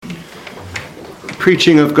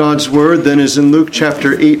preaching of God's Word then is in Luke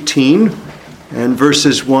chapter 18 and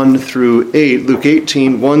verses 1 through 8. Luke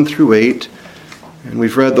 18, 1 through 8. And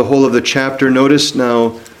we've read the whole of the chapter. Notice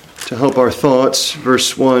now, to help our thoughts,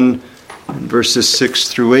 verse 1 and verses 6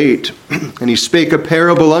 through 8. And he spake a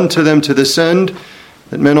parable unto them to this end,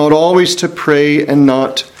 that men ought always to pray and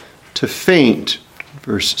not to faint.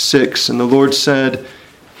 Verse 6, and the Lord said,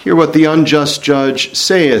 Hear what the unjust judge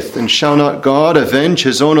saith, and shall not God avenge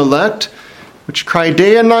his own elect, which cry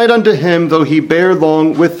day and night unto him, though he bear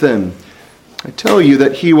long with them? I tell you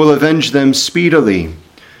that he will avenge them speedily.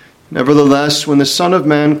 Nevertheless, when the Son of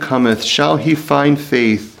Man cometh, shall he find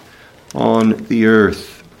faith on the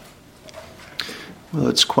earth? Well,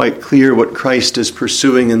 it's quite clear what Christ is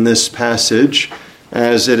pursuing in this passage.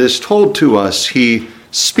 As it is told to us, he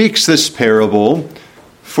speaks this parable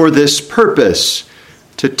for this purpose,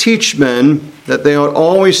 to teach men that they ought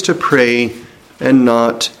always to pray and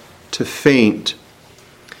not to faint.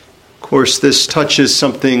 Of course, this touches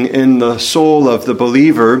something in the soul of the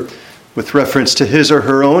believer with reference to his or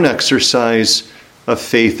her own exercise of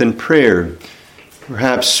faith and prayer.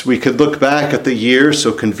 Perhaps we could look back at the year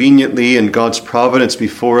so conveniently in God's providence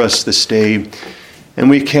before us this day, and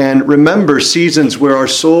we can remember seasons where our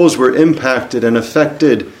souls were impacted and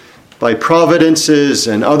affected by providences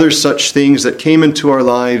and other such things that came into our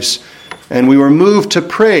lives, and we were moved to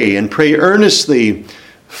pray and pray earnestly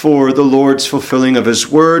for the Lord's fulfilling of his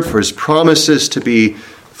word, for his promises to be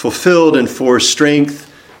fulfilled, and for strength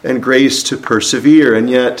and grace to persevere. And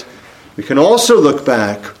yet we can also look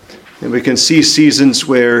back and we can see seasons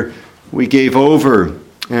where we gave over,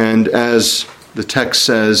 and as the text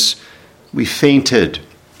says, we fainted.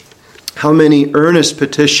 How many earnest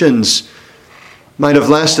petitions might have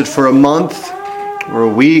lasted for a month or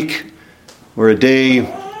a week or a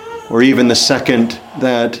day or even the second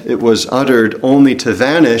that it was uttered, only to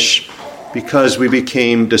vanish because we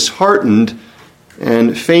became disheartened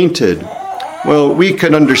and fainted. Well, we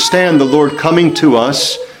could understand the Lord coming to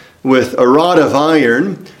us with a rod of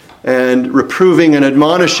iron and reproving and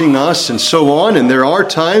admonishing us and so on. And there are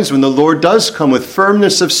times when the Lord does come with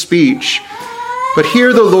firmness of speech. But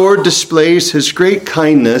here the Lord displays his great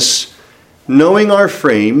kindness, knowing our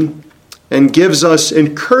frame, and gives us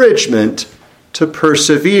encouragement to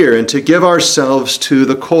persevere and to give ourselves to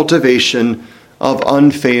the cultivation of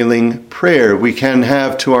unfailing prayer. We can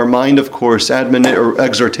have to our mind, of course,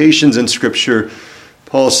 exhortations in Scripture.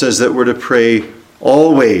 Paul says that we're to pray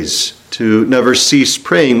always, to never cease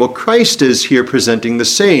praying. Well, Christ is here presenting the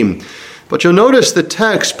same. But you'll notice the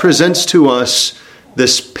text presents to us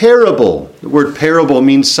this parable. The word parable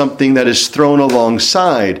means something that is thrown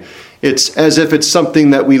alongside. It's as if it's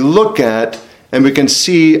something that we look at and we can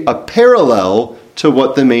see a parallel to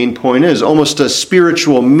what the main point is, almost a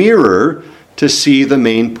spiritual mirror to see the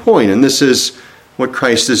main point. And this is what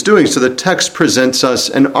Christ is doing. So the text presents us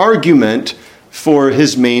an argument for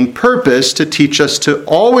his main purpose, to teach us to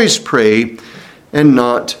always pray and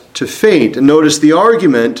not to faint. And notice the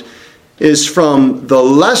argument is from the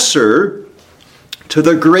lesser to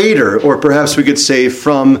the greater, or perhaps we could say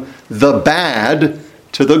from the bad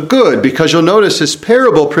to the good, because you'll notice his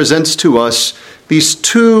parable presents to us these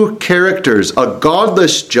two characters, a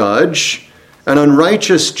godless judge, an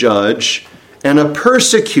unrighteous judge, and a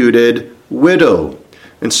persecuted widow.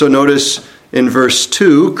 And so notice in verse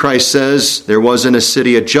 2, Christ says, There was in a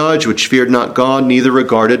city a judge which feared not God, neither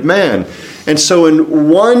regarded man. And so in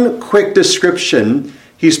one quick description,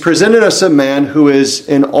 he's presented us a man who is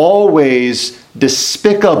in all ways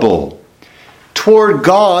despicable. Toward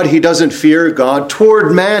God, he doesn't fear God.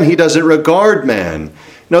 Toward man, he doesn't regard man.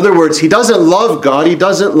 In other words, he doesn't love God. He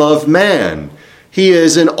doesn't love man. He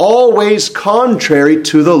is in all ways contrary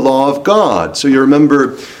to the law of God. So you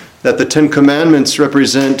remember that the Ten Commandments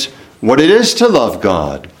represent what it is to love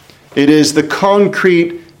God. It is the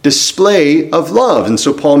concrete display of love. And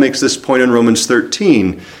so Paul makes this point in Romans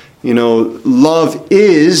 13. Love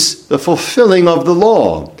is the fulfilling of the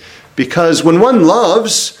law. Because when one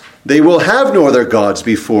loves, they will have no other gods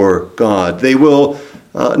before God. They will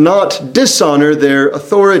not dishonor their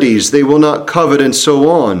authorities. They will not covet, and so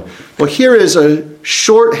on. Well, here is a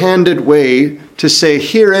short-handed way to say,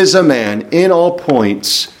 here is a man in all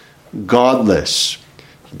points godless.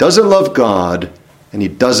 He doesn't love God, and he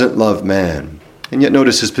doesn't love man. And yet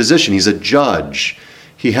notice his position. He's a judge.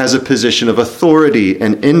 He has a position of authority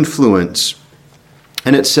and influence.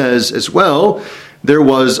 And it says as well, there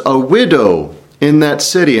was a widow in that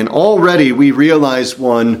city. And already we realize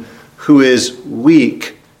one who is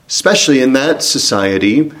weak, especially in that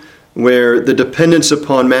society where the dependence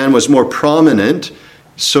upon man was more prominent.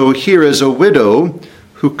 So here is a widow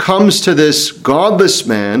who comes to this godless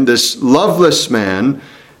man, this loveless man,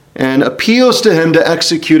 and appeals to him to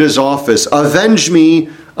execute his office. Avenge me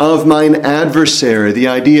of mine adversary. The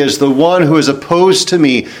idea is the one who is opposed to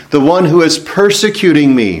me, the one who is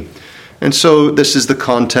persecuting me. And so this is the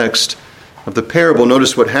context of the parable.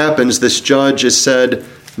 Notice what happens. This judge is said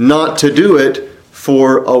not to do it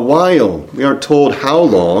for a while. We aren't told how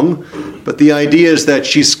long, but the idea is that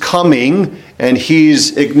she's coming and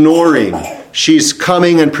he's ignoring. She's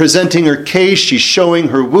coming and presenting her case. She's showing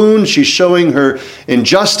her wounds. She's showing her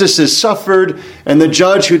injustices suffered. And the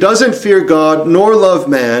judge, who doesn't fear God nor love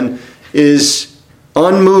man, is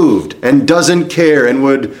unmoved and doesn't care and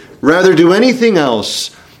would rather do anything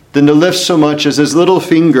else than to lift so much as his little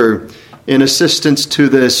finger in assistance to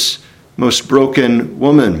this most broken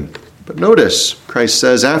woman. But notice, Christ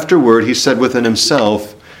says afterward, he said within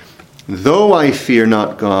himself, though I fear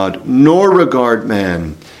not God, nor regard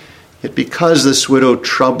man, yet because this widow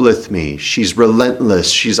troubleth me, she's relentless,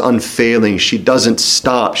 she's unfailing, she doesn't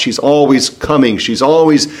stop, she's always coming, she's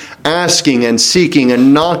always asking and seeking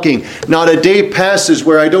and knocking. Not a day passes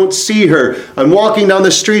where I don't see her. I'm walking down the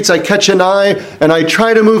streets, I catch an eye, and I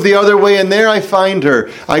try to move the other way, and there I find her.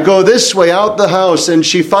 I go this way out the house, and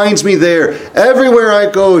she finds me there. Everywhere I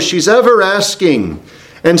go, she's ever asking.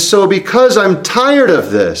 And so because I'm tired of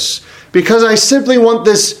this, because I simply want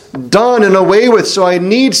this done and away with, so I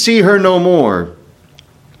need see her no more,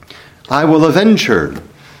 I will avenge her.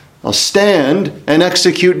 I'll stand and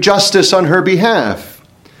execute justice on her behalf.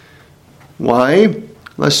 Why?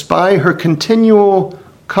 Lest by her continual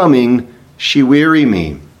coming she weary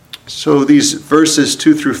me. So these verses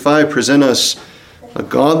 2 through 5 present us a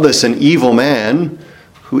godless and evil man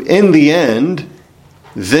who in the end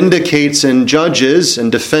vindicates and judges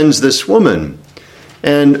and defends this woman.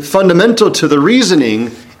 And fundamental to the reasoning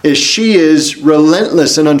is she is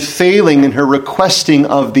relentless and unfailing in her requesting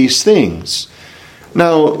of these things.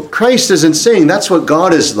 Now, Christ isn't saying that's what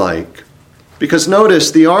God is like. Because notice,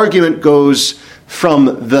 the argument goes from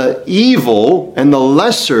the evil and the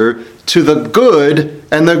lesser to the good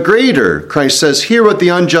and the greater. Christ says, hear what the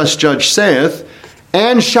unjust judge saith,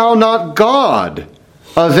 and shall not God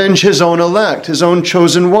avenge his own elect, his own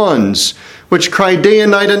chosen ones, which cry day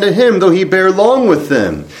and night unto him, though he bear long with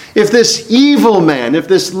them? If this evil man, if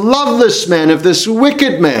this loveless man, if this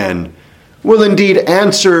wicked man will indeed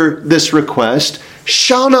answer this request,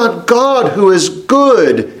 shall not God, who is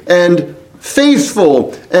good and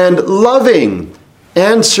faithful and loving,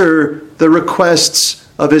 answer the requests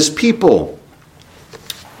of his people?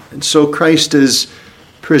 And so Christ is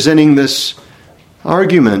presenting this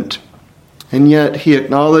argument, and yet he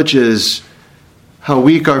acknowledges how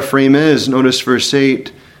weak our frame is. Notice verse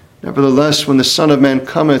 8, nevertheless, when the Son of Man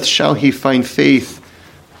cometh, shall he find faith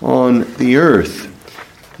on the earth?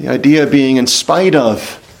 The idea being, in spite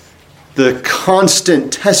of the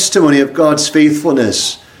constant testimony of God's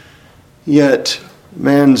faithfulness, yet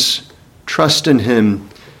man's trust in him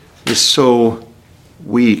is so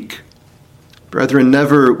weak. Brethren,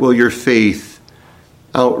 never will your faith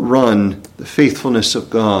outrun the faithfulness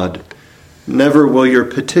of God. Never will your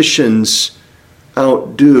petitions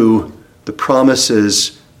outdo the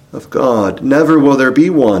promises of God. Never will there be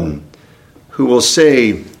one who will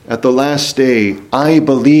say at the last day, I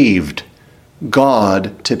believed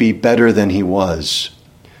God to be better than he was.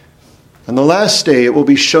 On the last day, it will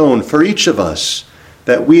be shown for each of us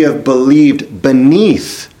that we have believed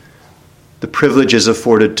beneath the privileges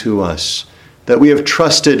afforded to us, that we have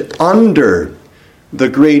trusted under the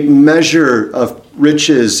great measure of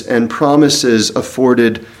riches and promises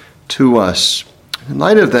afforded to us. In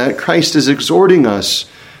light of that, Christ is exhorting us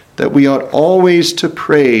that we ought always to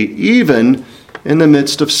pray, even in the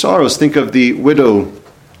midst of sorrows. Think of the widow.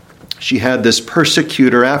 She had this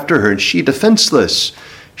persecutor after her, and she defenseless.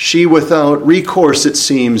 She without recourse, it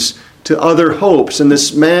seems, to other hopes. And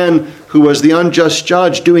this man who was the unjust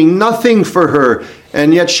judge doing nothing for her.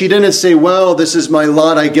 And yet she didn't say, well, this is my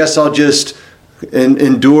lot, I guess I'll just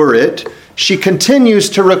endure it. She continues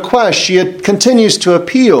to request. She continues to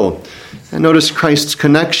appeal. And notice Christ's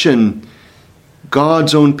connection.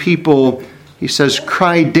 God's own people, he says,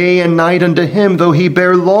 cry day and night unto him, though he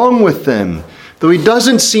bear long with them, though he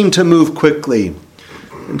doesn't seem to move quickly.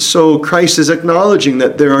 And so Christ is acknowledging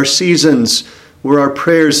that there are seasons where our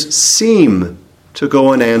prayers seem to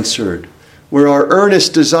go unanswered, where our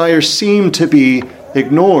earnest desires seem to be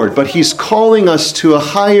ignored. But he's calling us to a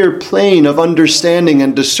higher plane of understanding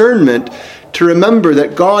and discernment to remember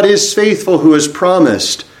that God is faithful who has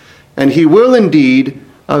promised, and he will indeed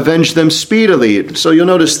avenge them speedily. So you'll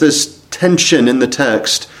notice this tension in the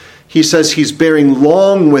text. He says he's bearing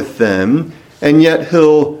long with them, and yet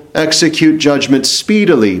he'll execute judgment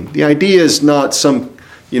speedily. The idea is not some,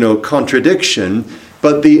 contradiction,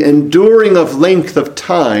 but the enduring of length of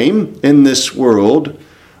time in this world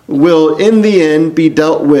will in the end be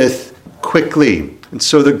dealt with quickly. And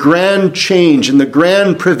so the grand change and the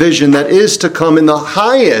grand provision that is to come in the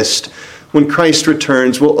highest when Christ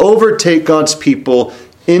returns will overtake God's people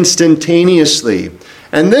instantaneously.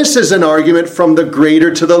 And this is an argument from the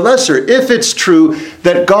greater to the lesser. If it's true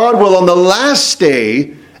that God will on the last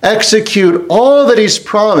day execute all that he's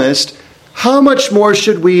promised, how much more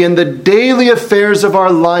should we in the daily affairs of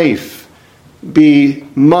our life be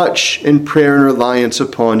much in prayer and reliance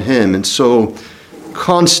upon him? And so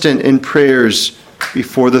constant in prayers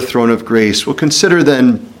before the throne of grace. We'll consider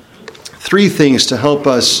then three things to help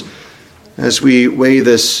us as we weigh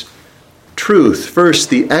this truth. First,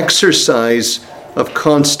 the exercise of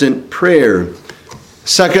constant prayer.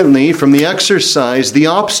 Secondly, from the exercise, the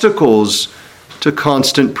obstacles to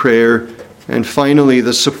constant prayer. And finally,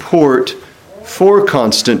 the support for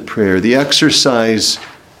constant prayer. The exercise,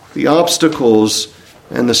 the obstacles,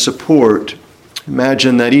 and the support.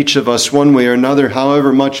 Imagine that each of us, one way or another,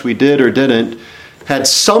 however much we did or didn't, had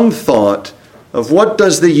some thought of what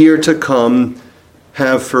does the year to come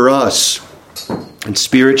have for us. And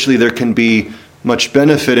spiritually, there can be much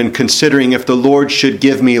benefit in considering if the Lord should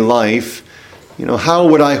give me life, how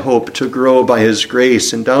would I hope to grow by his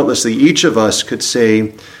grace? And doubtlessly each of us could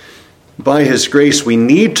say, by his grace, we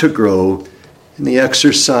need to grow in the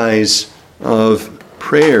exercise of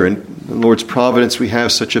prayer. And in the Lord's providence, we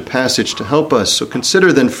have such a passage to help us. So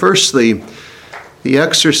consider then, firstly, the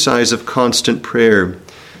exercise of constant prayer.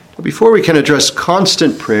 Before we can address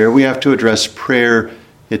constant prayer, we have to address prayer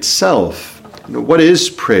itself. What is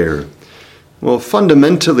prayer? Well,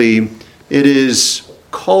 fundamentally, it is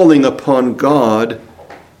calling upon God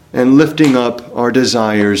and lifting up our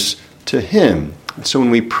desires to him. And so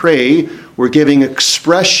when we pray, we're giving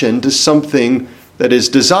expression to something that is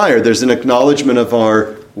desired. There's an acknowledgement of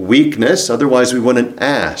our weakness, otherwise we wouldn't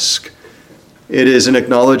ask. It is an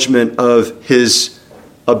acknowledgement of his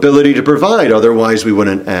ability to provide, otherwise we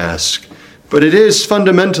wouldn't ask. But it is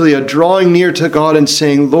fundamentally a drawing near to God and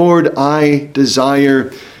saying, Lord, I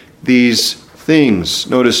desire these things.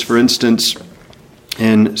 Notice, for instance,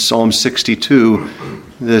 in Psalm 62,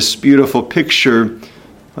 this beautiful picture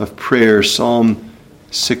of prayer, Psalm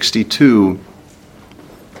 62.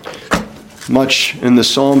 Much in the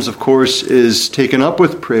Psalms, of course, is taken up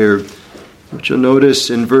with prayer. But you'll notice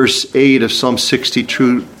in verse 8 of Psalm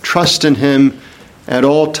 62, trust in him at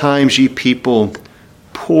all times, ye people.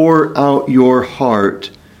 Pour out your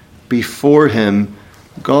heart before him.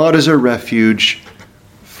 God is a refuge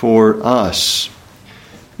for us.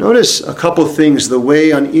 Notice a couple things. The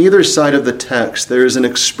way on either side of the text, there is an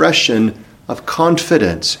expression of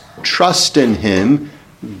confidence. Trust in him.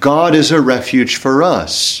 God is a refuge for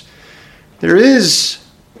us. There is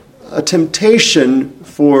a temptation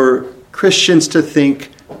for Christians to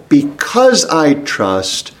think, because I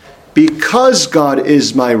trust, because God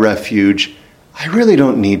is my refuge, I really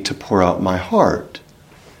don't need to pour out my heart.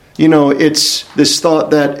 It's this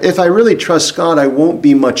thought that if I really trust God, I won't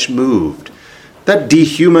be much moved. That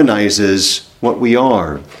dehumanizes what we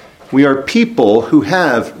are. We are people who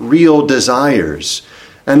have real desires.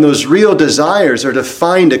 And those real desires are to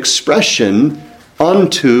find expression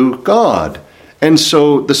unto God. And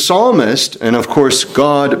so the psalmist, and of course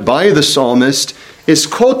God by the psalmist, is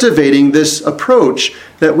cultivating this approach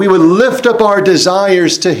that we would lift up our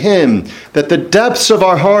desires to him, that the depths of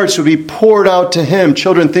our hearts would be poured out to him.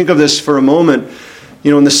 Children, think of this for a moment.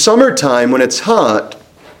 In the summertime when it's hot,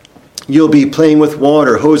 you'll be playing with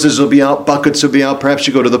water. Hoses will be out, buckets will be out. Perhaps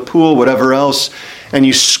you go to the pool, whatever else, and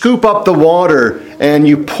you scoop up the water and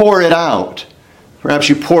you pour it out. Perhaps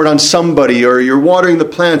you pour it on somebody, or you're watering the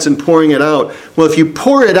plants and pouring it out. Well, if you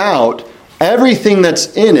pour it out, everything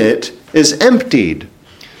that's in it is emptied.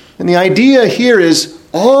 And the idea here is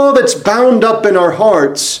all that's bound up in our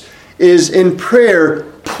hearts is in prayer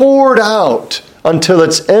poured out until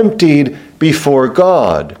it's emptied before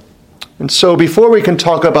God. And so before we can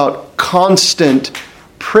talk about constant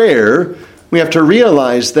prayer, we have to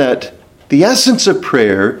realize that the essence of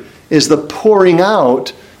prayer is the pouring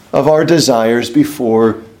out of our desires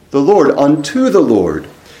before the Lord, unto the Lord.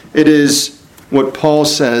 It is what Paul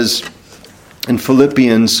says in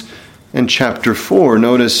Philippians in chapter 4.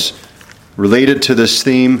 Notice, related to this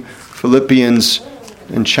theme, Philippians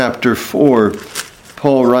in chapter 4,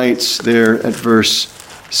 Paul writes there at verse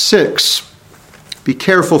 6, be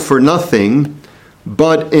careful for nothing,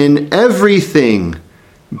 but in everything,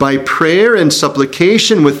 by prayer and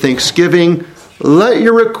supplication with thanksgiving, let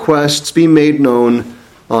your requests be made known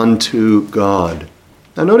unto God.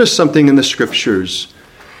 Now notice something in the Scriptures.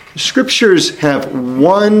 The Scriptures have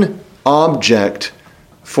one object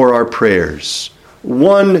for our prayers,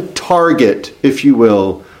 one target, if you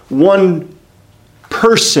will, one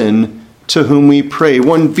person to whom we pray,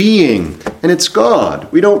 one being, and it's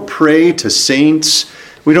God. We don't pray to saints.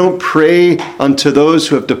 We don't pray unto those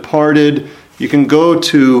who have departed. You can go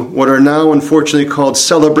to what are now unfortunately called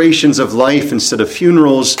celebrations of life instead of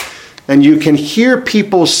funerals, and you can hear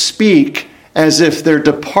people speak as if their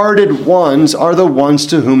departed ones are the ones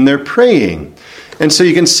to whom they're praying. And so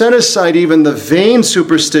you can set aside even the vain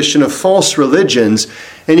superstition of false religions,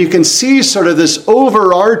 and you can see sort of this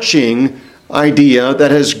overarching idea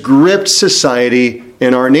that has gripped society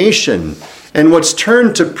in our nation. And what's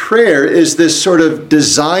turned to prayer is this sort of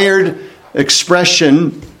desired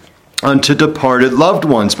expression unto departed loved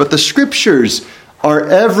ones. But the Scriptures are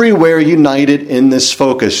everywhere united in this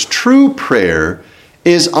focus. True prayer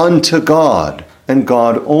is unto God and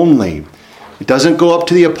God only. It doesn't go up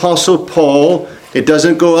to the Apostle Paul. It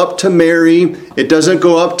doesn't go up to Mary. It doesn't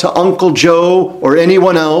go up to Uncle Joe or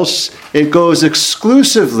anyone else. It goes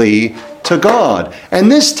exclusively to God.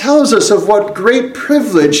 And this tells us of what great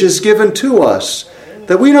privilege is given to us.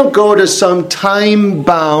 That we don't go to some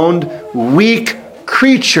time-bound, weak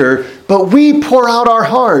creature, but we pour out our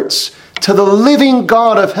hearts to the living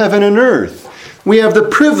God of heaven and earth. We have the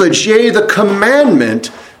privilege, yea, the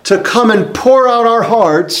commandment, to come and pour out our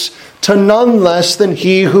hearts to none less than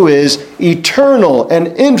He who is eternal and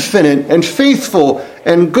infinite and faithful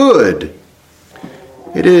and good.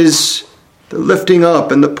 It is the lifting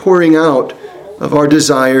up and the pouring out of our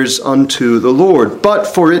desires unto the Lord. But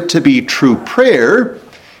for it to be true prayer,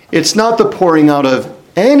 it's not the pouring out of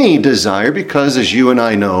any desire, because as you and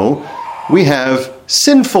I know, we have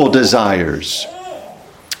sinful desires.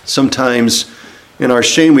 Sometimes in our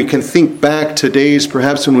shame we can think back to days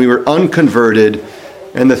perhaps when we were unconverted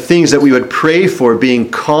and the things that we would pray for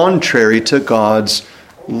being contrary to God's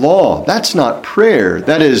law. That's not prayer.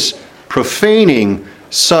 That is profaning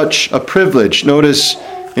such a privilege. Notice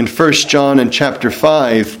in 1 John and chapter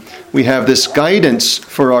 5, we have this guidance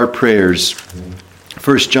for our prayers.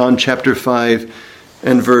 1 John chapter 5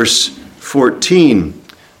 and verse 14.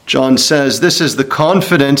 John says, "This is the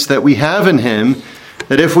confidence that we have in Him,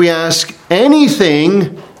 that if we ask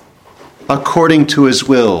anything according to His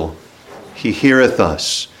will, He heareth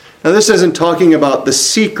us." Now this isn't talking about the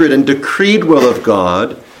secret and decreed will of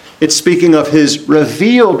God. It's speaking of His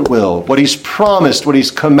revealed will, what He's promised, what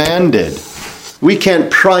He's commanded. We can't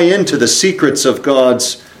pry into the secrets of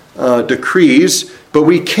God's decrees, but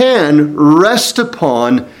we can rest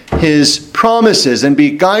upon His promises and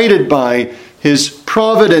be guided by His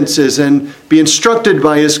providences and be instructed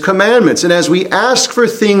by His commandments. And as we ask for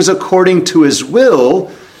things according to His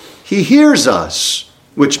will, He hears us.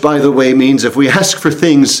 Which, by the way, means if we ask for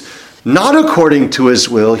things not according to His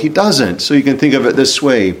will, He doesn't. So you can think of it this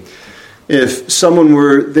way. If someone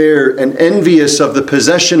were there and envious of the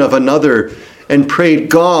possession of another and prayed,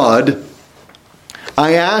 "God,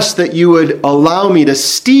 I ask that you would allow me to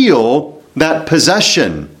steal that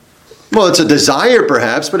possession." Well, it's a desire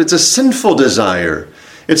perhaps, but it's a sinful desire.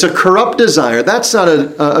 It's a corrupt desire. That's not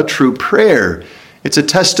a true prayer. It's a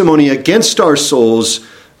testimony against our souls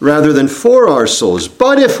rather than for our souls.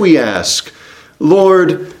 But if we ask,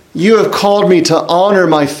 "Lord, you have called me to honor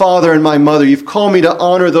my father and my mother. You've called me to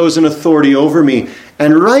honor those in authority over me.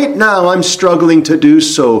 And right now I'm struggling to do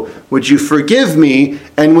so. Would you forgive me?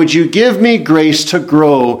 And would you give me grace to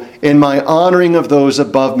grow in my honoring of those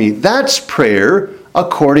above me?" That's prayer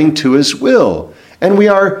according to His will. And we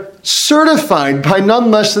are certified by none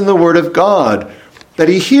less than the Word of God that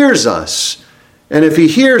He hears us. And if He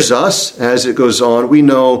hears us, as it goes on, we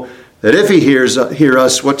know that if He hear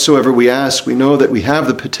us, whatsoever we ask, we know that we have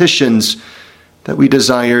the petitions that we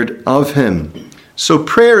desired of Him. So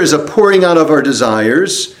prayer is a pouring out of our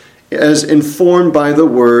desires as informed by the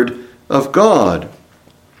Word of God.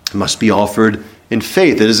 It must be offered in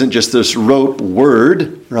faith. It isn't just this rote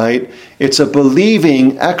word, right? It's a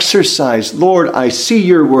believing exercise. "Lord, I see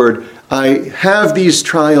your word. I have these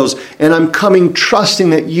trials, and I'm coming trusting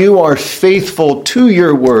that you are faithful to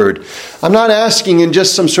your word." I'm not asking in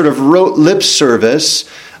just some sort of rote lip service.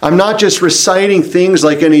 I'm not just reciting things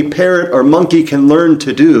like any parrot or monkey can learn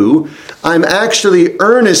to do. I'm actually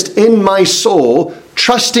earnest in my soul,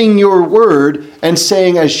 trusting your word and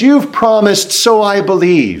saying, "As you've promised, so I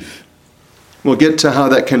believe." We'll get to how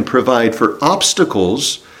that can provide for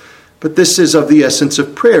obstacles, but this is of the essence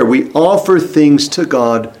of prayer. We offer things to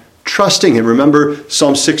God, trusting Him. Remember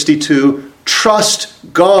Psalm 62, trust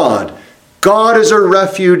God. God is a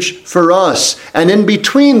refuge for us. And in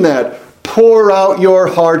between that, pour out your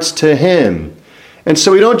hearts to Him. And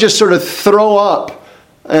so we don't just sort of throw up,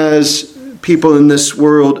 as people in this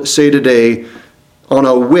world say today, on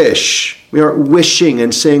a wish. We aren't wishing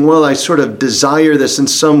and saying, well, I sort of desire this in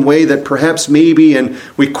some way that perhaps maybe, and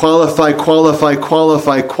we qualify.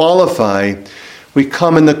 We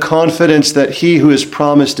come in the confidence that he who is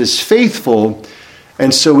promised is faithful.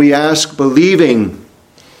 And so we ask believing.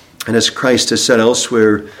 And as Christ has said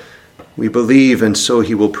elsewhere, we believe and so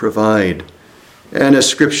he will provide. And as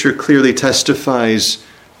Scripture clearly testifies,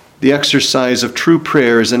 the exercise of true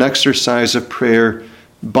prayer is an exercise of prayer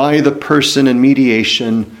by the person and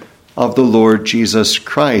mediation of the Lord Jesus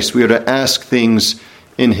Christ. We are to ask things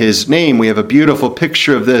in his name. We have a beautiful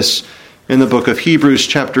picture of this in the book of Hebrews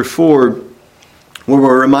chapter 4, where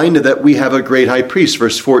we're reminded that we have a great high priest,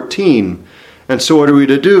 verse 14. And so what are we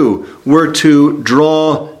to do? We're to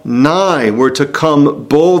draw nigh. We're to come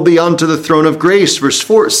boldly unto the throne of grace, verse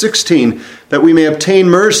 16, that we may obtain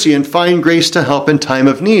mercy and find grace to help in time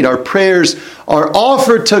of need. Our prayers are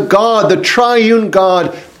offered to God, the triune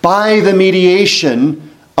God, by the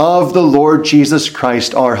mediation of the Lord Jesus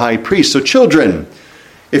Christ, our high priest. So children,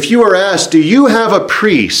 if you are asked, do you have a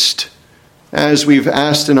priest? As we've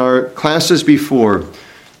asked in our classes before,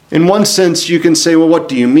 in one sense, you can say, well, what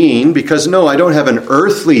do you mean? Because no, I don't have an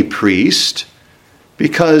earthly priest,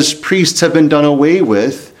 because priests have been done away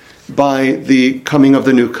with by the coming of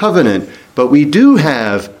the new covenant. But we do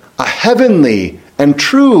have a heavenly and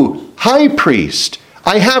true high priest.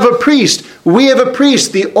 I have a priest. We have a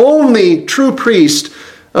priest. The only true priest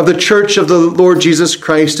of the church of the Lord Jesus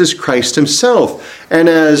Christ is Christ himself. And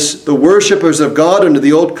as the worshipers of God under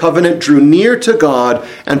the old covenant drew near to God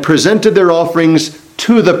and presented their offerings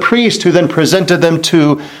to the priest, who then presented them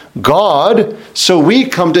to God, so we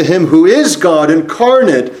come to him who is God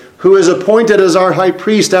incarnate, who is appointed as our high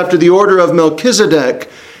priest after the order of Melchizedek,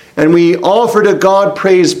 and we offer to God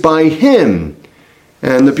praise by him.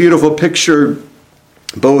 And the beautiful picture,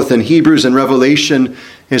 both in Hebrews and Revelation,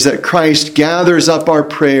 is that Christ gathers up our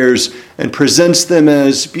prayers and presents them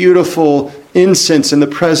as beautiful incense in the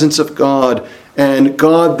presence of God, and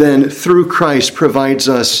God then, through Christ, provides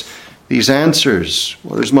us these answers.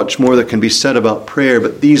 Well, there's much more that can be said about prayer,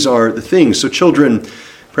 but these are the things. So children,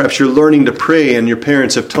 perhaps you're learning to pray and your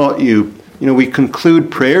parents have taught you, we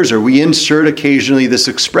conclude prayers, or we insert occasionally this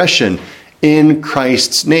expression, in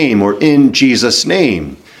Christ's name or in Jesus'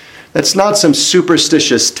 name. That's not some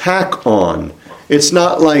superstitious tack on. It's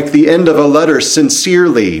not like the end of a letter,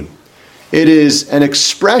 sincerely. It is an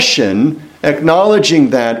expression acknowledging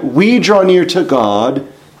that we draw near to God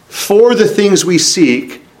for the things we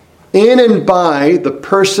seek in and by the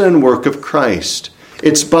person and work of Christ.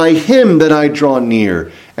 It's by him that I draw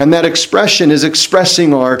near. And that expression is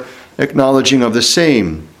expressing our acknowledging of the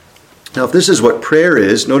same. Now, if this is what prayer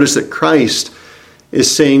is, notice that Christ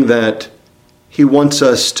is saying that he wants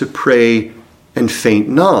us to pray and faint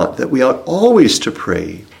not, that we ought always to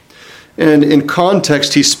pray. And in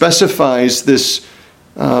context, he specifies this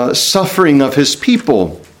suffering of his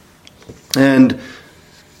people. And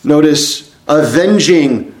notice,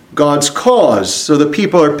 avenging God's cause. So the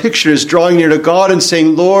people are pictured as drawing near to God and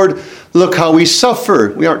saying, Lord, look how we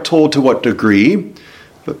suffer. We aren't told to what degree,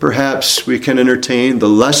 but perhaps we can entertain the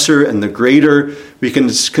lesser and the greater. We can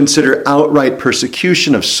consider outright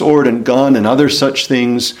persecution of sword and gun and other such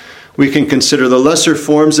things. We can consider the lesser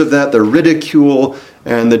forms of that, the ridicule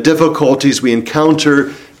and the difficulties we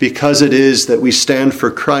encounter because it is that we stand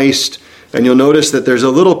for Christ. And you'll notice that there's a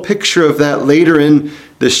little picture of that later in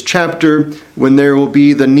this chapter, when there will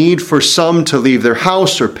be the need for some to leave their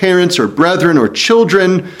house or parents or brethren or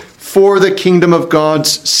children for the kingdom of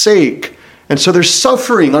God's sake. And so they're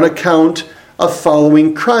suffering on account of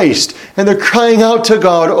following Christ. And they're crying out to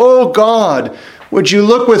God, oh God, would you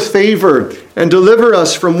look with favor and deliver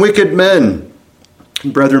us from wicked men?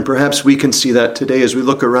 And brethren, perhaps we can see that today as we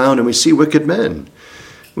look around and we see wicked men.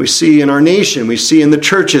 We see in our nation, we see in the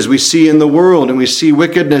churches, we see in the world, and we see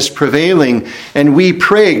wickedness prevailing. And we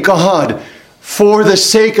pray, God, for the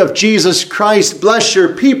sake of Jesus Christ, bless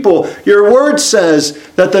your people. Your word says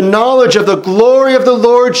that the knowledge of the glory of the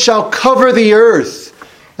Lord shall cover the earth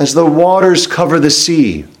as the waters cover the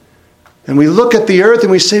sea. And we look at the earth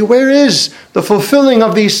and we say, where is the fulfilling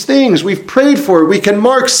of these things? We've prayed for it. We can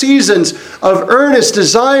mark seasons of earnest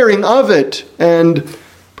desiring of it. And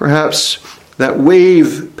perhaps that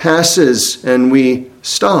wave passes and we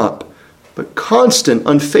stop. But constant,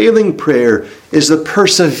 unfailing prayer is the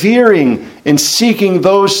persevering in seeking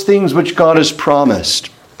those things which God has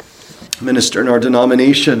promised. A minister in our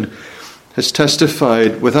denomination has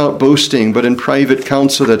testified without boasting, but in private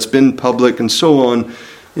counsel that's been public and so on,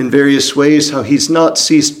 in various ways, how he's not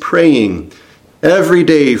ceased praying every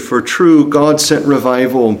day for true God-sent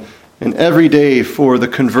revival, and every day for the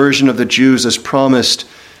conversion of the Jews as promised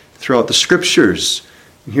throughout the Scriptures.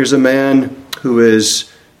 And here's a man who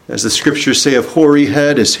is, as the Scriptures say, of hoary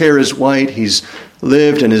head. His hair is white. He's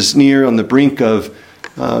lived and is near on the brink of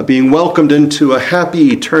being welcomed into a happy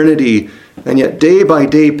eternity. And yet day by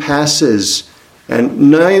day passes, and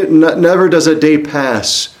never does a day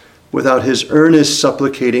pass without his earnest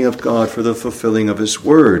supplicating of God for the fulfilling of his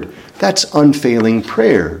word. That's unfailing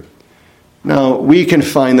prayer. Now, we can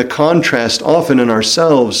find the contrast often in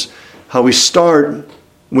ourselves, how we start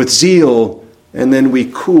with zeal and then we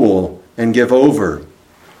cool and give over.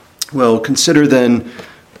 Well, consider then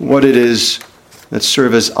what it is that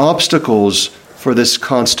serve as obstacles for this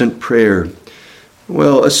constant prayer.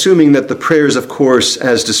 Well, assuming that the prayers, of course,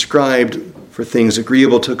 as described for things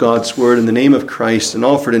agreeable to God's word in the name of Christ and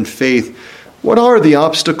offered in faith, what are the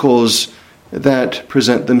obstacles that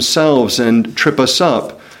present themselves and trip us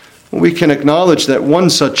up? Well, we can acknowledge that one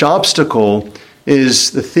such obstacle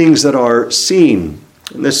is the things that are seen.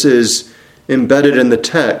 And this is embedded in the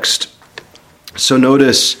text. So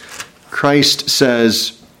notice Christ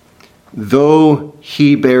says, though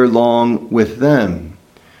he bear long with them.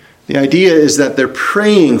 The idea is that they're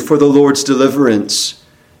praying for the Lord's deliverance,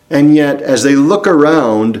 and yet as they look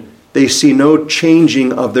around, they see no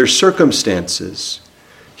changing of their circumstances.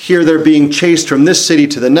 Here they're being chased from this city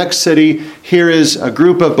to the next city. Here is a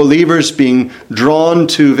group of believers being drawn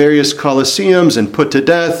to various colosseums and put to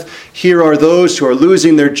death. Here are those who are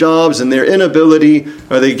losing their jobs and their inability,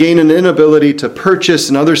 or they gain an inability to purchase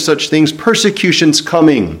and other such things. Persecution's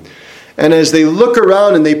coming. And as they look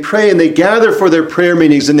around and they pray and they gather for their prayer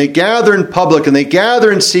meetings and they gather in public and they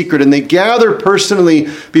gather in secret and they gather personally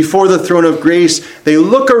before the throne of grace, they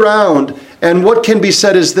look around and what can be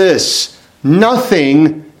said is this: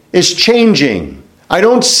 nothing is changing. I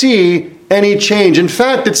don't see any change. In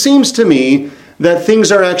fact, it seems to me that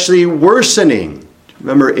things are actually worsening.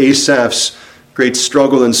 Remember Asaph's great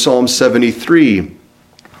struggle in Psalm 73.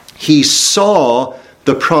 He saw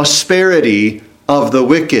the prosperity of the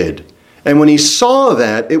wicked. And when he saw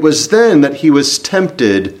that, it was then that he was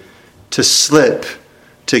tempted to slip,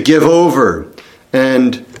 to give over,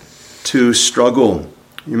 and to struggle.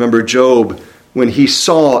 You remember Job, when he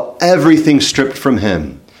saw everything stripped from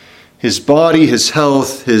him, his body, his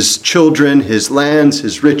health, his children, his lands,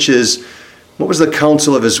 his riches. What was the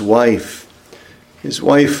counsel of his wife? His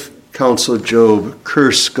wife counseled Job,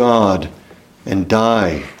 curse God and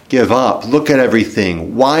die. Give up. Look at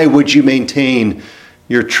everything. Why would you maintain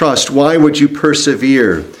your trust? Why would you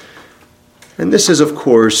persevere? And this is, of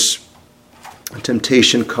course, a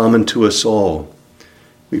temptation common to us all.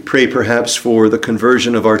 We pray perhaps for the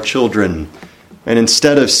conversion of our children, and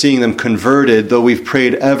instead of seeing them converted, though we've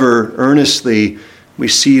prayed ever earnestly, we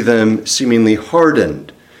see them seemingly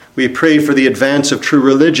hardened. We pray for the advance of true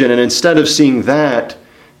religion, and instead of seeing that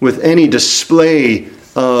with any display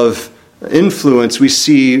of influence, we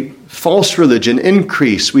see false religion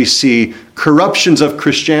increase. We see corruptions of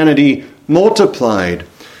Christianity multiplied.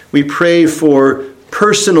 We pray for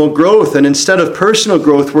personal growth, and instead of personal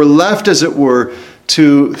growth, we're left, as it were,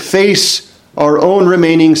 to face our own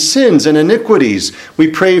remaining sins and iniquities. We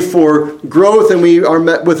pray for growth, and we are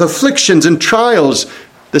met with afflictions and trials.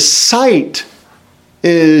 The sight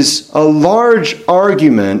is a large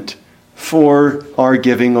argument for our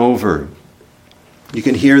giving over. You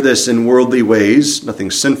can hear this in worldly ways,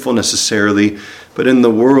 nothing sinful necessarily, but in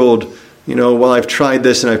the world, well, I've tried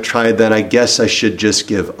this and I've tried that, I guess I should just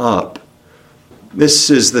give up. This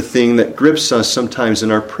is the thing that grips us sometimes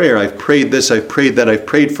in our prayer. I've prayed this, I've prayed that, I've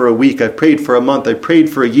prayed for a week, I've prayed for a month, I've prayed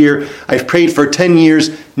for a year, I've prayed for 10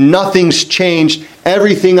 years. Nothing's changed.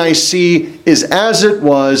 Everything I see is as it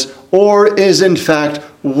was, or is in fact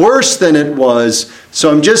worse than it was.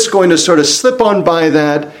 So I'm just going to sort of slip on by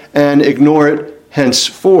that and ignore it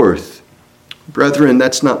henceforth. Brethren,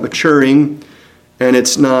 that's not maturing, and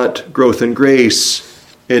it's not growth in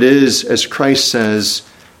grace. It is, as Christ says,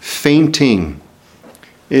 fainting.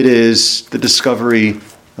 It is the discovery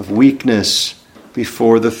of weakness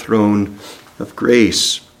before the throne of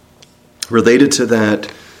grace. Related to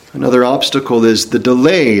that, another obstacle is the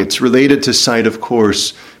delay. It's related to sight, of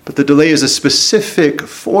course, but the delay is a specific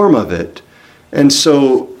form of it. And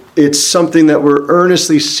so it's something that we're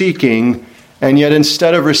earnestly seeking, and yet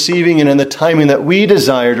instead of receiving it in the timing that we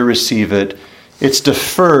desire to receive it, it's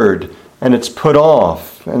deferred and it's put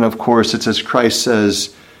off. And of course, it's as Christ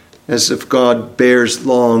says, as if God bears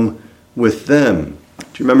long with them. Do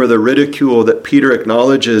you remember the ridicule that Peter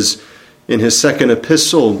acknowledges in his second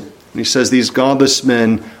epistle? He says these godless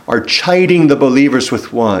men are chiding the believers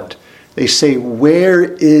with what? They say, where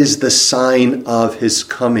is the sign of his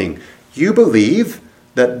coming? You believe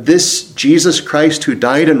that this Jesus Christ who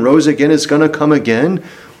died and rose again is going to come again?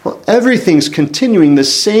 Well, everything's continuing the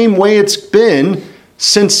same way it's been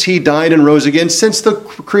since he died and rose again, since the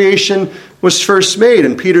creation was first made.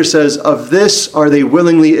 And Peter says, of this are they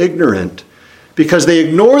willingly ignorant, because they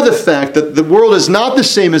ignore the fact that the world is not the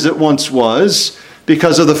same as it once was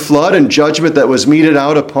because of the flood and judgment that was meted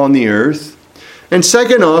out upon the earth. And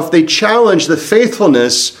second off, they challenge the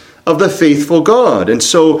faithfulness of the faithful God. And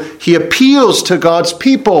so he appeals to God's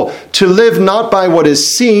people to live not by what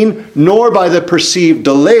is seen, nor by the perceived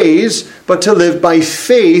delays, but to live by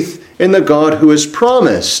faith in the God who is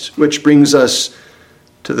promised. Which brings us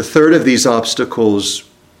to the third of these obstacles.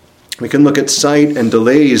 We can look at sight and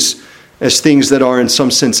delays as things that are in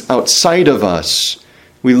some sense outside of us.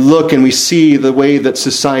 We look and we see the way that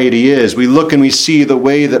society is. We look and we see the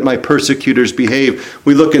way that my persecutors behave.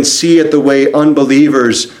 We look and see at the way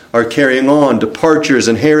unbelievers are carrying on. Departures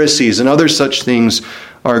and heresies and other such things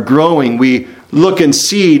are growing. We look and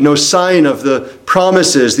see no sign of the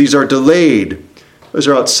promises. These are delayed. Those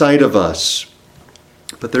are outside of us.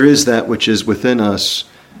 But there is that which is within us,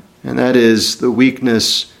 and that is the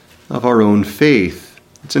weakness of our own faith.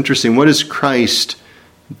 It's interesting. What is Christ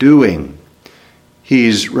doing?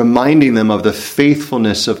 He's reminding them of the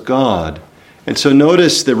faithfulness of God. And so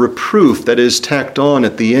notice the reproof that is tacked on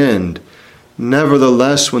at the end.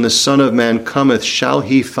 Nevertheless, when the Son of Man cometh, shall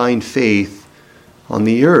he find faith on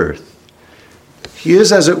the earth? He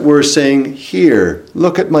is, as it were, saying, here,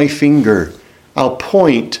 look at my finger. I'll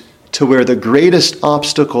point to where the greatest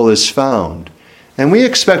obstacle is found. And we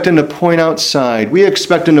expect him to point outside. We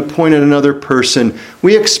expect him to point at another person.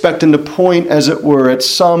 We expect him to point, as it were, at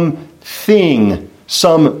some thing,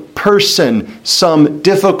 some person, some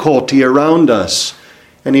difficulty around us.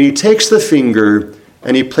 And he takes the finger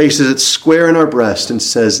and he places it square in our breast and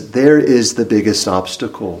says, there is the biggest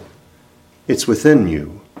obstacle. It's within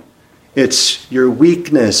you. It's your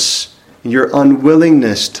weakness, your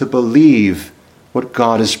unwillingness to believe what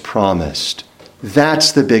God has promised.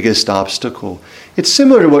 That's the biggest obstacle. It's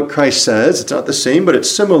similar to what Christ says. It's not the same, but it's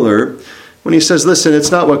similar when he says, listen,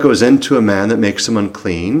 it's not what goes into a man that makes him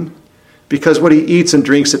unclean, because what he eats and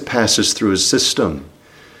drinks, it passes through his system.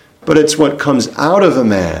 But it's what comes out of a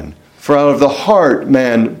man. For out of the heart,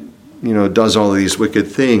 man, does all of these wicked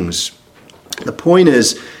things. The point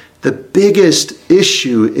is, the biggest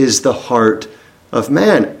issue is the heart of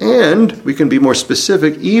man. And, we can be more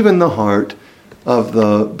specific, even the heart of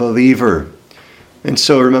the believer. And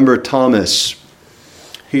so remember Thomas,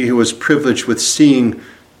 he who was privileged with seeing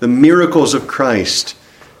the miracles of Christ,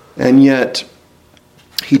 and yet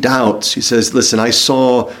he doubts. He says, listen, I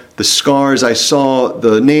saw the scars, I saw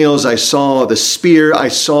the nails, I saw the spear, I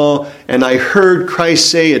saw and I heard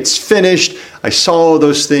Christ say, it's finished. I saw all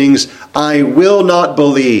those things. I will not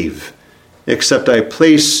believe, except I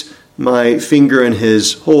place my finger in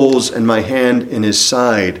his holes and my hand in his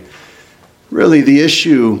side. Really, the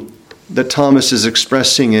issue that Thomas is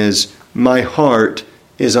expressing is, my heart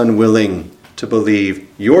is unwilling to believe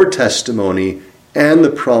your testimony and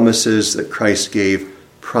the promises that Christ gave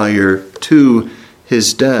prior to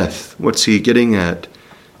his death. What's he getting at?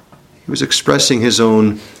 He was expressing his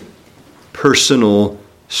own personal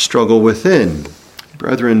struggle within.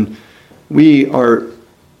 Brethren, we are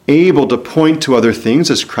able to point to other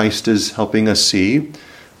things as Christ is helping us see.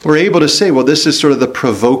 We're able to say, well, this is sort of the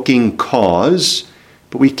provoking cause,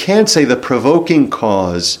 but we can't say the provoking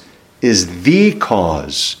cause is the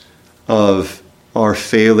cause of our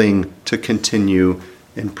failing to continue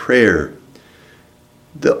in prayer.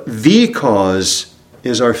 The cause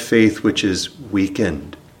is our faith which is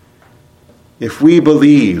weakened. If we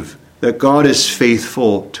believe that God is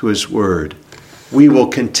faithful to his word, we will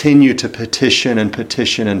continue to petition and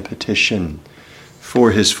petition and petition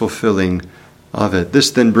for his fulfilling of it.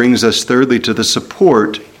 This then brings us thirdly to the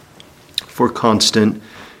support for constant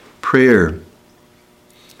prayer.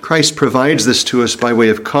 Christ provides this to us by way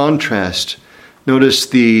of contrast. Notice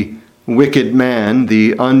the wicked man,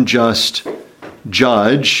 the unjust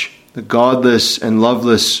judge, the godless and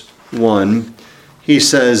loveless one. He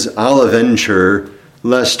says, I'll avenge her,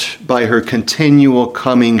 lest by her continual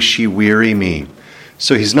coming she weary me.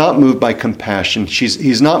 So he's not moved by compassion.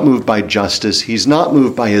 He's not moved by justice. He's not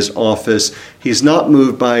moved by his office. He's not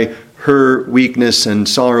moved by her weakness and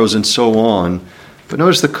sorrows and so on. But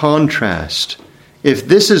notice the contrast. If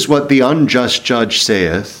this is what the unjust judge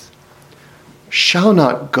saith, shall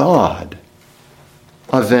not God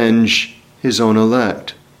avenge his own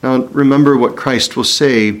elect? Now remember what Christ will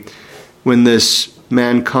say when this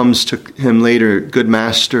man comes to him later, good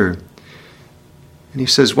master. And he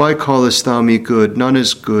says, why callest thou me good? None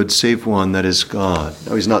is good save one, that is God.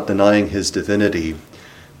 Now he's not denying his divinity,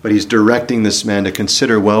 but he's directing this man to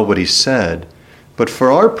consider well what he said. But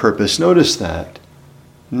for our purpose, notice that.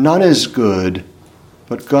 None is good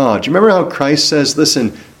but God. Do you remember how Christ says,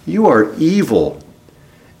 listen, you are evil.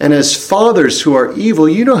 And as fathers who are evil,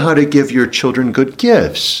 you know how to give your children good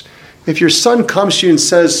gifts. If your son comes to you and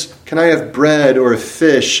says, can I have bread or a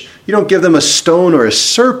fish? You don't give them a stone or a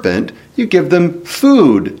serpent. You give them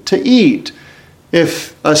food to eat.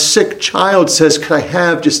 If a sick child says, can I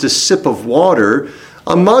have just a sip of water?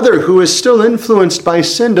 A mother who is still influenced by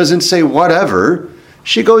sin doesn't say whatever.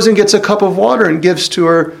 She goes and gets a cup of water and gives to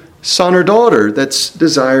her son or daughter that's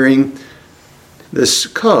desiring this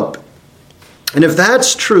cup. And if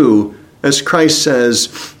that's true, as Christ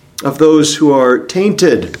says, of those who are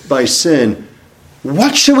tainted by sin,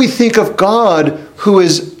 what should we think of God who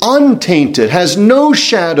is untainted, has no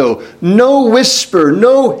shadow, no whisper,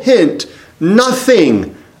 no hint,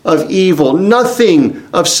 nothing of evil, nothing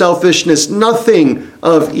of selfishness, nothing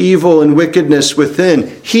of evil and wickedness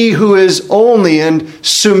within? He who is only and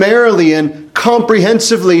summarily and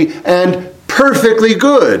comprehensively and perfectly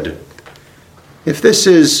good. If this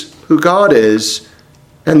is who God is,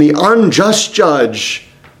 and the unjust judge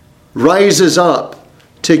rises up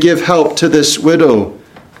to give help to this widow,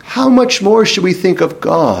 how much more should we think of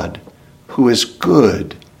God, who is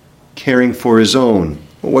good, caring for his own?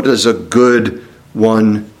 What does a good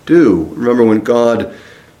one do? Remember when God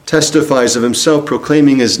testifies of himself,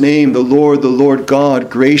 proclaiming his name, the Lord God,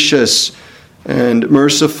 gracious and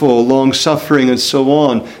merciful, long-suffering, and so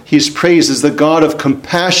on. He's praised as the God of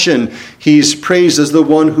compassion. He's praised as the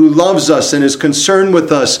one who loves us and is concerned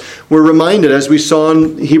with us. We're reminded, as we saw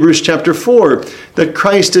in Hebrews chapter 4, that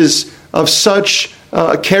Christ is of such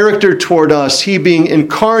character toward us. He, being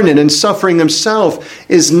incarnate and suffering himself,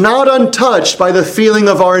 is not untouched by the feeling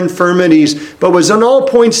of our infirmities, but was on all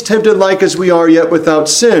points tempted like as we are, yet without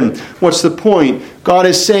sin. What's the point? God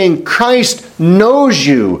is saying Christ knows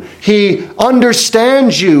you. He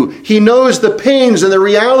understands you. He knows the pains and the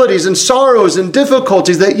realities and sorrows and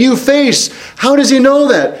difficulties that you face. How does he know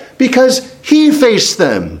that? Because he faced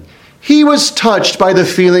them. He was touched by the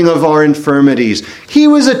feeling of our infirmities. He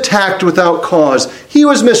was attacked without cause. He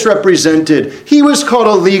was misrepresented. He was called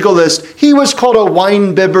a legalist. He was called a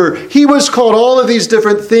winebibber. He was called all of these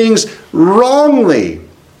different things wrongly.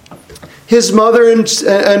 His mother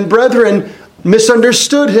and brethren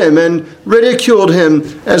misunderstood him and ridiculed him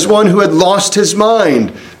as one who had lost his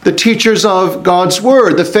mind. The teachers of God's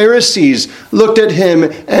word, the Pharisees, looked at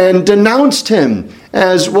him and denounced him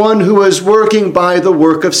as one who was working by the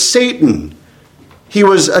work of Satan. He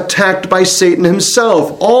was attacked by Satan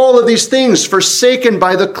himself. All of these things forsaken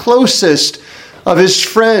by the closest of his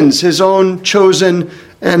friends, his own chosen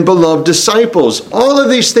and beloved disciples. All of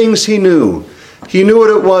these things he knew. He knew what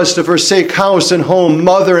it was to forsake house and home,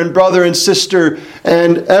 mother and brother and sister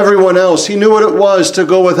and everyone else. He knew what it was to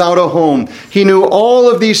go without a home. He knew all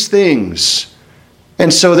of these things.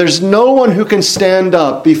 And so there's no one who can stand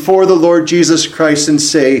up before the Lord Jesus Christ and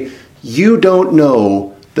say, you don't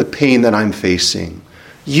know the pain that I'm facing.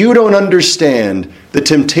 You don't understand the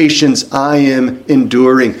temptations I am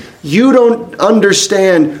enduring. You don't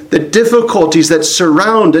understand the difficulties that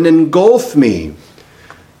surround and engulf me.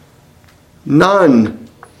 None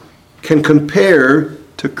can compare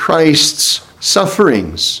to Christ's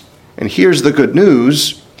sufferings. And here's the good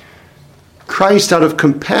news. Christ, out of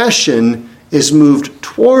compassion, is moved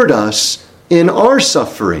toward us in our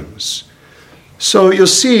sufferings. So you'll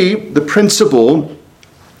see the principle,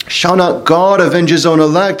 shall not God avenge his own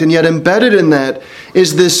elect? And yet embedded in that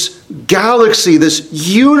is this galaxy, this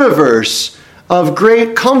universe of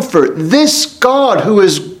great comfort. This God who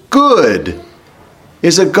is good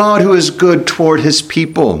is a God who is good toward his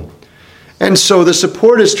people. And so the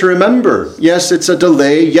support is to remember, yes, it's a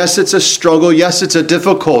delay. Yes, it's a struggle. Yes, it's a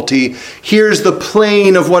difficulty. Here's the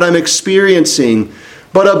plane of what I'm experiencing.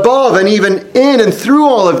 But above and even in and through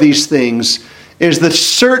all of these things is the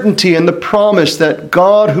certainty and the promise that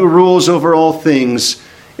God who rules over all things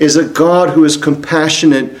is a God who is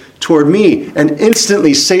compassionate toward me. And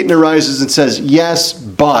instantly Satan arises and says, yes,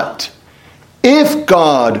 but if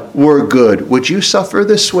God were good, would you suffer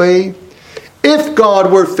this way? If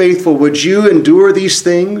God were faithful, would you endure these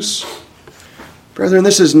things? Brethren,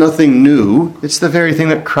 this is nothing new. It's the very thing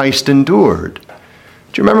that Christ endured.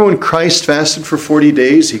 Do you remember when Christ fasted for 40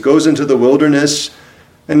 days? He goes into the wilderness.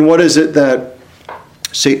 And what is it that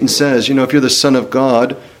Satan says? If you're the Son of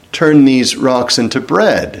God, turn these rocks into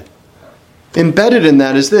bread. Embedded in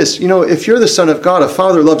that is this. If you're the Son of God, a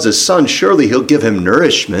father loves his son, surely he'll give him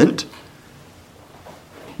nourishment.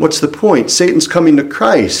 What's the point? Satan's coming to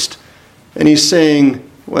Christ, and he's saying,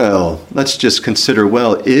 well, let's just consider,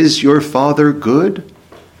 well, is your Father good?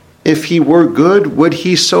 If he were good, would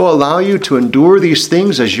he so allow you to endure these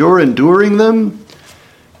things as you're enduring them?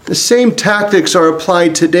 The same tactics are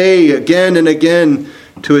applied today again and again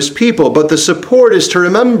to his people, but the support is to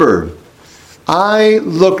remember, I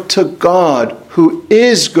look to God who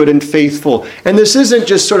is good and faithful. And this isn't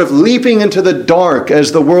just sort of leaping into the dark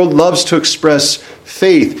as the world loves to express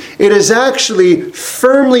faith. It is actually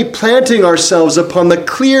firmly planting ourselves upon the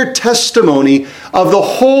clear testimony of the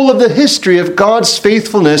whole of the history of God's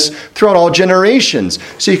faithfulness throughout all generations.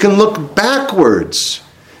 So you can look backwards.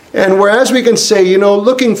 And whereas we can say,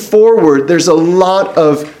 looking forward, there's a lot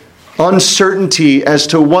of uncertainty as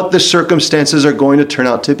to what the circumstances are going to turn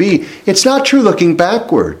out to be. It's not true looking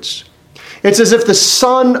backwards. It's as if the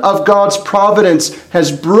sun of God's providence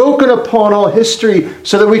has broken upon all history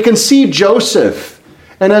so that we can see Joseph.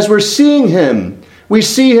 And as we're seeing him, we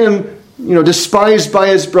see him, despised by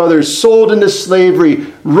his brothers, sold into slavery,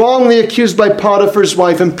 wrongly accused by Potiphar's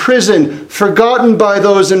wife, imprisoned, forgotten by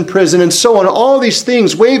those in prison, and so on. All these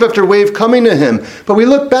things, wave after wave, coming to him. But we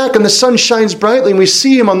look back and the sun shines brightly, and we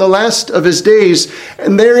see him on the last of his days,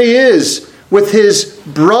 and there he is, with his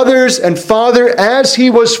brothers and father, as he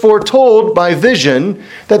was foretold by vision,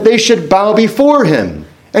 that they should bow before him.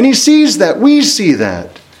 And he sees that. We see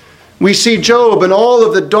that. We see Job and all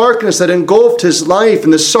of the darkness that engulfed his life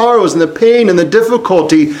and the sorrows and the pain and the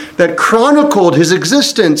difficulty that chronicled his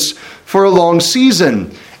existence for a long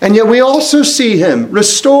season. And yet we also see him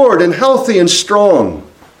restored and healthy and strong.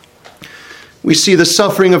 We see the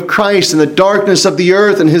suffering of Christ and the darkness of the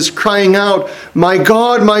earth and his crying out, my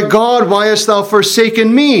God, why hast thou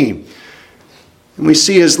forsaken me? And we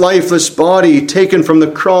see his lifeless body taken from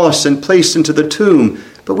the cross and placed into the tomb.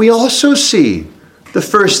 But we also see the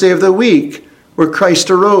first day of the week where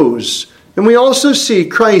Christ arose. And we also see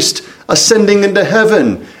Christ ascending into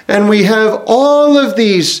heaven. And we have all of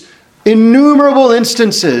these innumerable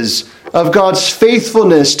instances of God's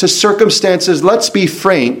faithfulness to circumstances, let's be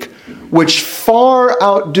frank, which far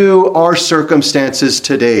outdo our circumstances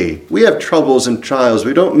today. We have troubles and trials.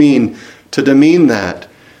 We don't mean to demean that.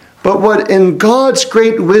 But what in God's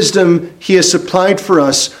great wisdom he has supplied for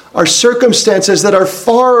us are circumstances that are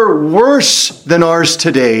far worse than ours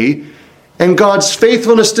today, and God's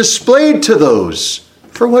faithfulness displayed to those.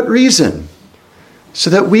 For what reason? So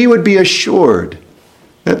that we would be assured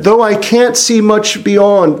that though I can't see much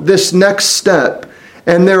beyond this next step,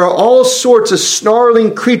 and there are all sorts of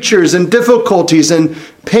snarling creatures and difficulties and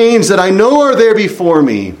pains that I know are there before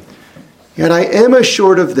me, yet I am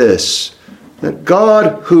assured of this, that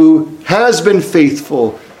God, who has been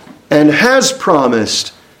faithful and has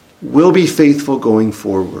promised, will be faithful going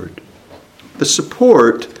forward. The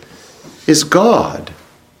support is God.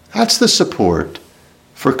 That's the support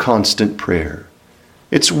for constant prayer.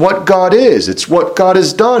 It's what God is. It's what God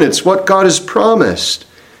has done. It's what God has promised.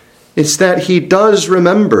 It's that he does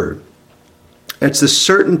remember. It's the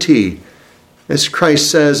certainty, as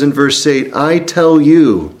Christ says in verse 8, I tell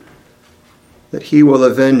you that he will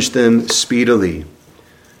avenge them speedily.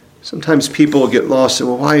 Sometimes people get lost in,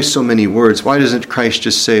 well, why so many words? Why doesn't Christ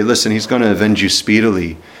just say, listen, he's going to avenge you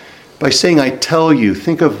speedily? By saying, I tell you,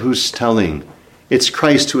 think of who's telling. It's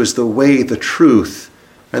Christ who is the way, the truth,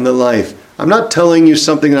 and the life. I'm not telling you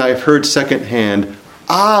something that I've heard secondhand.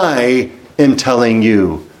 I am telling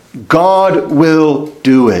you. God will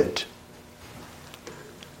do it.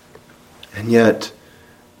 And yet,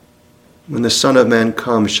 when the Son of Man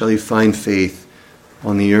comes, shall he find faith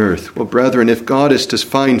on the earth? Well, brethren, if God is to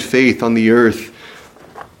find faith on the earth,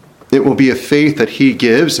 it will be a faith that he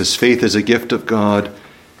gives, as faith is a gift of God,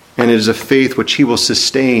 and it is a faith which he will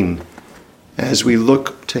sustain as we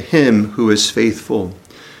look to him who is faithful.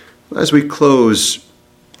 As we close,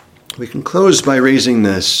 we can close by raising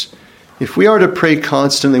this. If we are to pray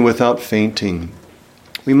constantly without fainting,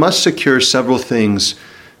 we must secure several things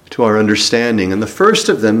to our understanding. And the first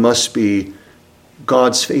of them must be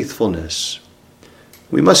God's faithfulness.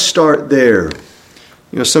 We must start there.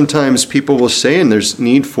 Sometimes people will say, and there's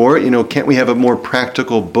need for it, can't we have a more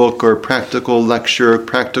practical book or practical lecture, or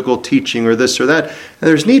practical teaching or this or that? And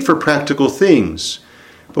there's need for practical things.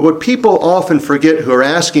 But what people often forget who are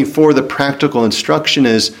asking for the practical instruction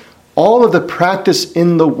is all of the practice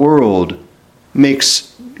in the world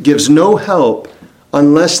gives no help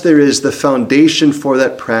unless there is the foundation for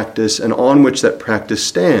that practice and on which that practice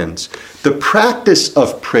stands. The practice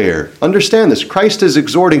of prayer. Understand this. Christ is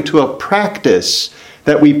exhorting to a practice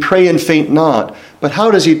that we pray and faint not. But how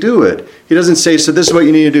does he do it? He doesn't say, so this is what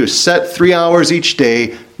you need to do. Set 3 hours each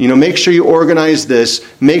day, make sure you organize this,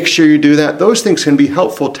 make sure you do that. Those things can be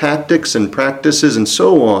helpful tactics and practices and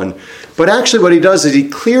so on. But actually what he does is he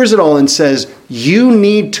clears it all and says, you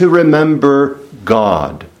need to remember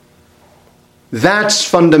God. That's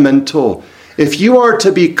fundamental. If you are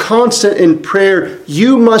to be constant in prayer,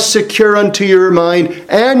 you must secure unto your mind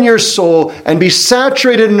and your soul and be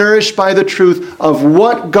saturated and nourished by the truth of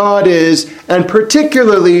what God is, and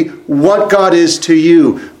particularly what God is to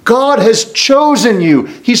you. God has chosen you.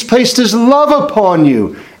 He's placed his love upon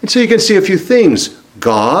you. And so you can see a few things.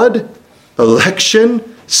 God,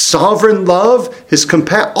 election, sovereign love, his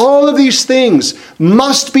compassion, all of these things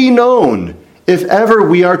must be known if ever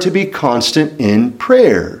we are to be constant in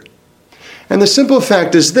prayer. And the simple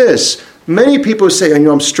fact is this. Many people say,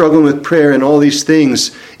 I'm struggling with prayer and all these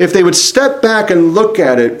things. If they would step back and look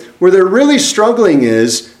at it, where they're really struggling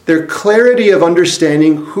is their clarity of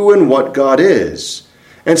understanding who and what God is.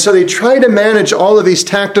 And so they try to manage all of these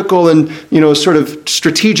tactical and, sort of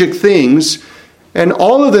strategic things. And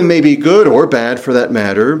all of them may be good or bad for that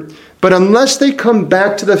matter. But unless they come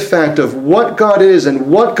back to the fact of what God is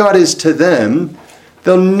and what God is to them,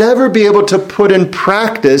 they'll never be able to put in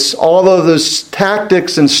practice all of those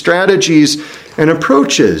tactics and strategies and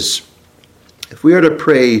approaches. If we are to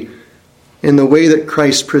pray in the way that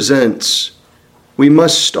Christ presents, we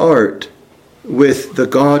must start with the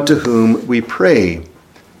God to whom we pray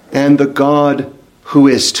and the God who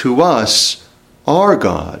is to us our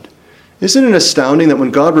God. Isn't it astounding that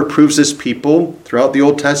when God reproves his people throughout the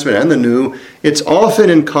Old Testament and the New, it's often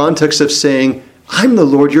in context of saying, I'm the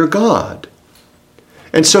Lord your God.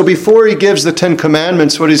 And so before he gives the 10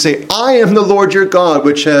 Commandments, what does he say? I am the Lord your God,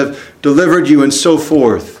 which have delivered you, and so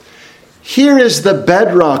forth. Here is the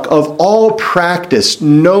bedrock of all practice,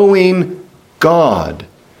 knowing God.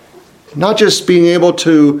 Not just being able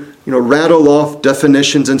to, rattle off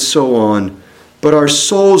definitions and so on, but our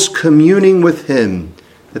souls communing with him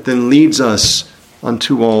that then leads us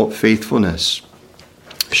unto all faithfulness.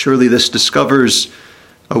 Surely this discovers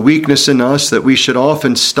a weakness in us that we should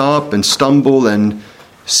often stop and stumble and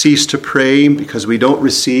cease to pray because we don't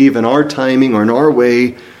receive in our timing or in our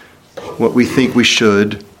way what we think we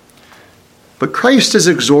should. But Christ is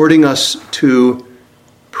exhorting us to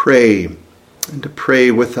pray and to pray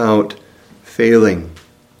without failing.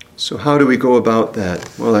 So how do we go about that?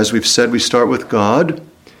 Well, as we've said, we start with God,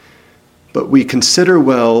 but we consider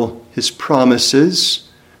well his promises,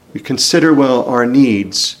 we consider well our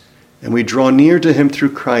needs, and we draw near to him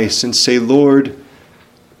through Christ and say, Lord,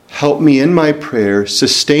 help me in my prayer,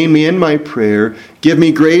 sustain me in my prayer, give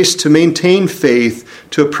me grace to maintain faith,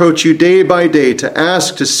 to approach you day by day, to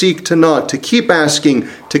ask, to seek, to knock, to keep asking,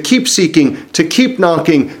 to keep seeking, to keep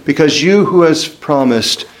knocking, because you who has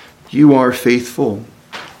promised, you are faithful.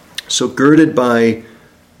 So girded by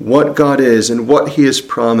what God is and what he has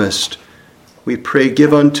promised, we pray,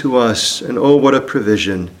 give unto us, and oh, what a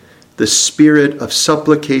provision, the spirit of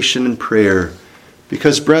supplication and prayer.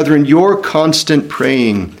 Because, brethren, your constant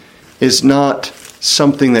praying is not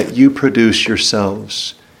something that you produce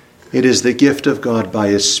yourselves. It is the gift of God by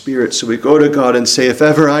his Spirit. So we go to God and say, if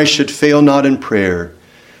ever I should fail not in prayer,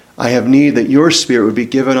 I have need that your Spirit would be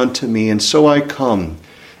given unto me. And so I come.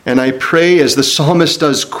 And I pray as the psalmist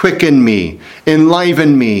does, quicken me,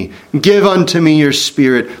 enliven me, give unto me your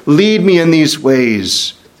Spirit, lead me in these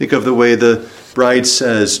ways. Think of the way the bride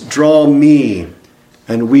says, draw me,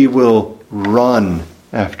 and we will run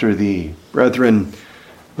after thee. Brethren,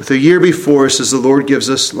 with a year before us as the Lord gives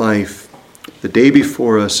us life, the day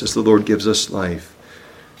before us as the Lord gives us life,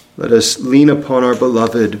 let us lean upon our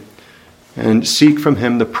beloved and seek from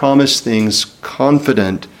him the promised things,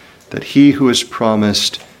 confident that he who has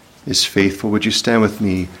promised is faithful. Would you stand with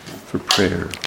me for prayer?